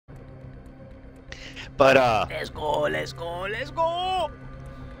But let's go, let's go, let's go.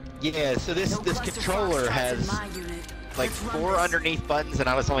 yeah. So this controller has like 4 underneath buttons, and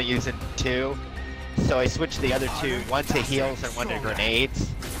I was only using 2. So I switched the other 2, one to heals and one to grenades.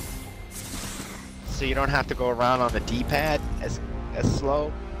 So you don't have to go around on the D-pad as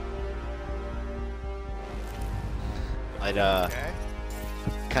slow. But Okay.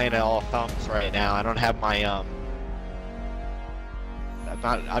 kind of all thumbs right now. I don't have my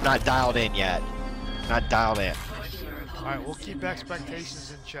I'm not dialed in yet. Not dialed in. All right, we'll keep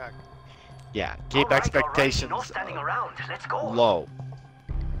expectations in check. Yeah, keep expectations No standing around. Let's go. low.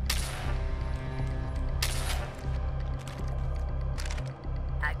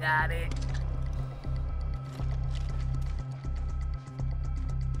 I got it.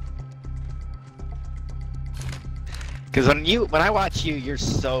 Because when I watch you, you're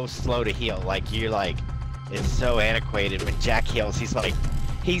so slow to heal. Like it's so antiquated. When Jack heals, he's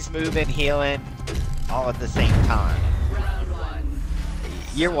moving, healing, all at the same time.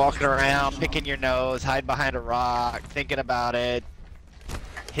 You're walking around, picking your nose, hide behind a rock, thinking about it.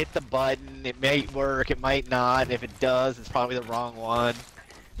 Hit the button. It may work, it might not. If it does, it's probably the wrong one.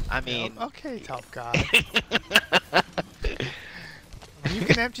 I mean. Okay, tough guy. You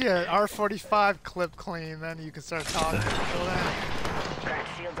can empty a R45 clip clean, then you can start talking. Crack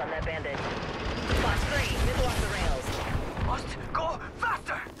shields on that bandit. Box 3, middle off the rails. Must go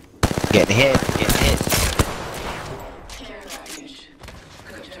faster. Getting hit, getting hit.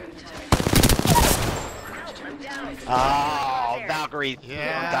 Oh, Valkyrie.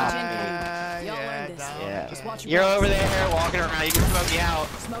 Yeah. You're over there walking around. You can smoke me out.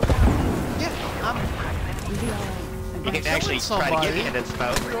 Yeah, You can actually try to get me into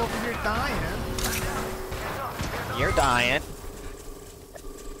smoke. You're over here dying. You're dying.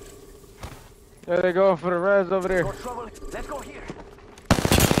 There they go for the res over there. Let's go here.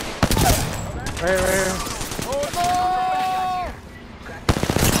 Right here. Oh no!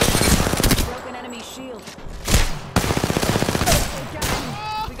 Broken enemy shield.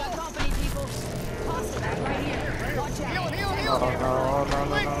 We got company, people. Hostile right here. Watch out. Heal.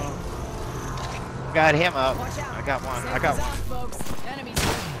 No. Got him up. I got one. I got one.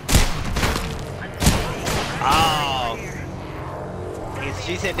 Oh.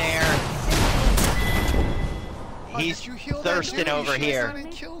 She's in there. He's thirsting over here.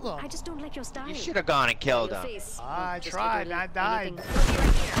 I just don't like your style. You should have gone and killed him. I tried, I died.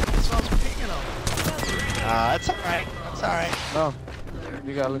 That's what I was picking him. That's alright. That's alright. No.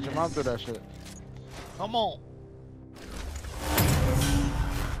 You gotta let your mom do that shit. Come on.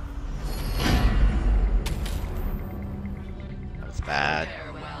 That's bad.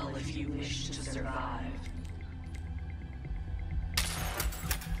 Farewell if you wish to survive.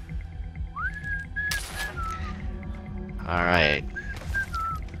 Alright.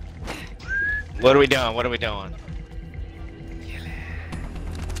 What are we doing? What are we doing?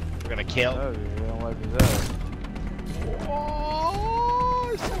 We're gonna kill? Oh, you don't wipe his ass.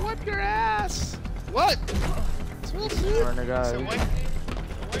 Oh, so wipe your ass. What? Burn the guy. So wipe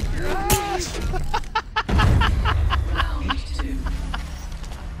your ass.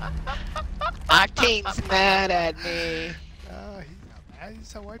 Octane's mad at me. He's not mad. He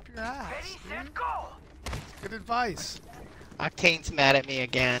said wipe your ass. Ready, set, go. Good advice. Octane's mad at me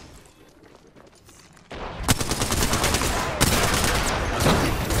again.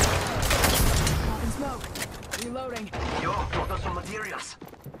 Popping smoke. Reloading. Yo, got some materials.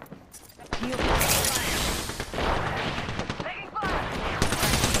 Heal. Taking fire.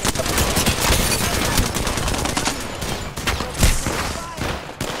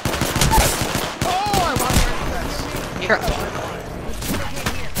 Here.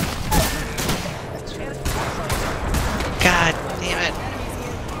 God damn it.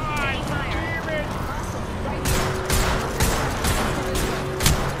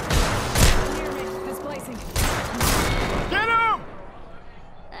 Displacing. Get him!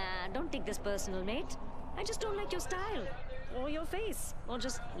 Don't take this personal, mate. I just don't like your style. Or your face. Or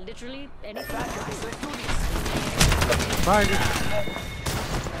just literally any franchise. Find it.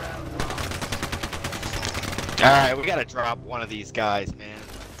 Alright, we gotta drop one of these guys, man.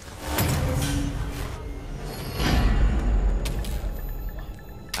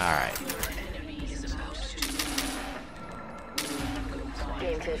 Alright.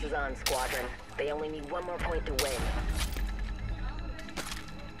 Game face is on, Squadron. They only need one more point to win.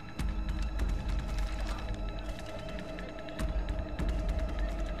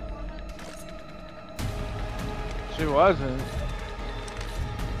 She wasn't.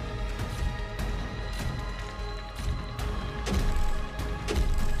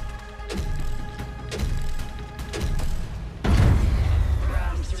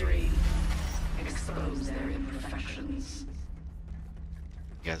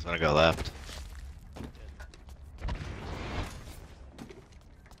 guys want to go left?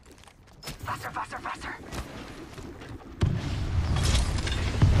 Faster, faster, faster.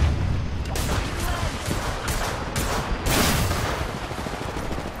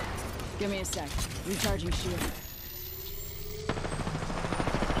 Give me a sec. Recharging shield.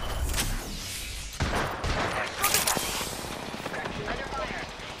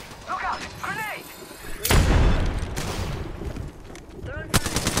 Look out! Grenade!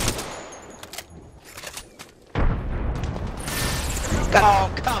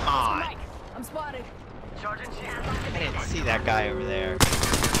 Oh, come on! Mike, I'm spotted. Charging shield. I didn't see that guy over there.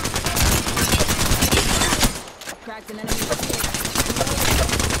 Cracked an enemy shield.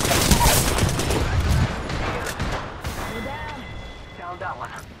 We're down. Down that one.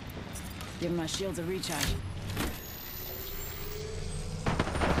 Give my shields a recharge.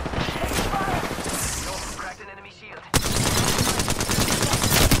 No, cracked an enemy shield.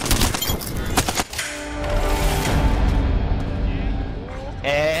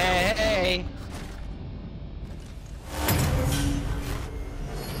 Hey!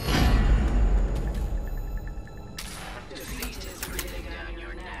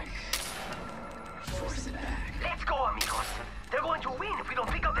 Let's go, amigos. They're going to win if we don't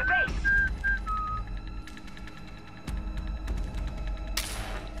pick up the base.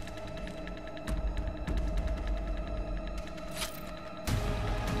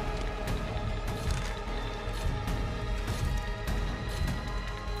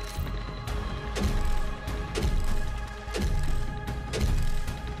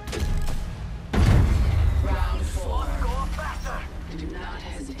 Round 4. Go faster. Do not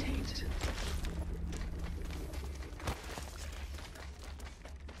hesitate.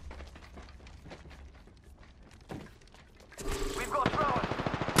 We've got throwers.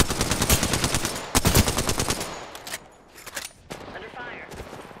 Under fire.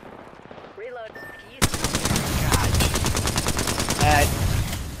 Reload. That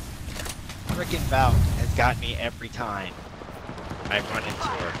frickin' Valk has got me every time I run into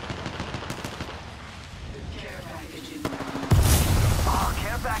her. Oh,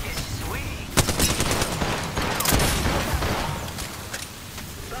 care package, sweet.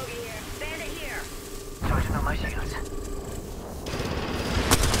 Bogey here. Bandit here. Charging on my shields.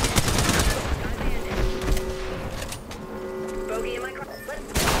 Got a bandit. Bogey in my car. Let's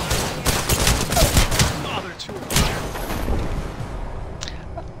Oh, there are two of them.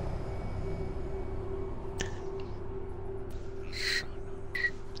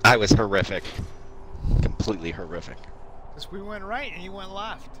 I was horrific. Completely horrific. Because we went right and you went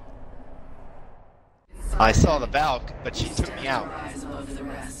left. I saw the Valk, but she took me out. Rise above the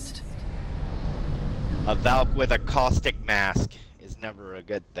rest. A Valk with a caustic mask is never a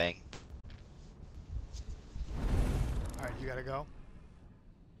good thing. Alright, you gotta go.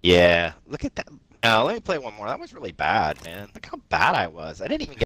 Yeah, look at that. Now, let me play one more. That was really bad, man. Look how bad I was. I didn't even get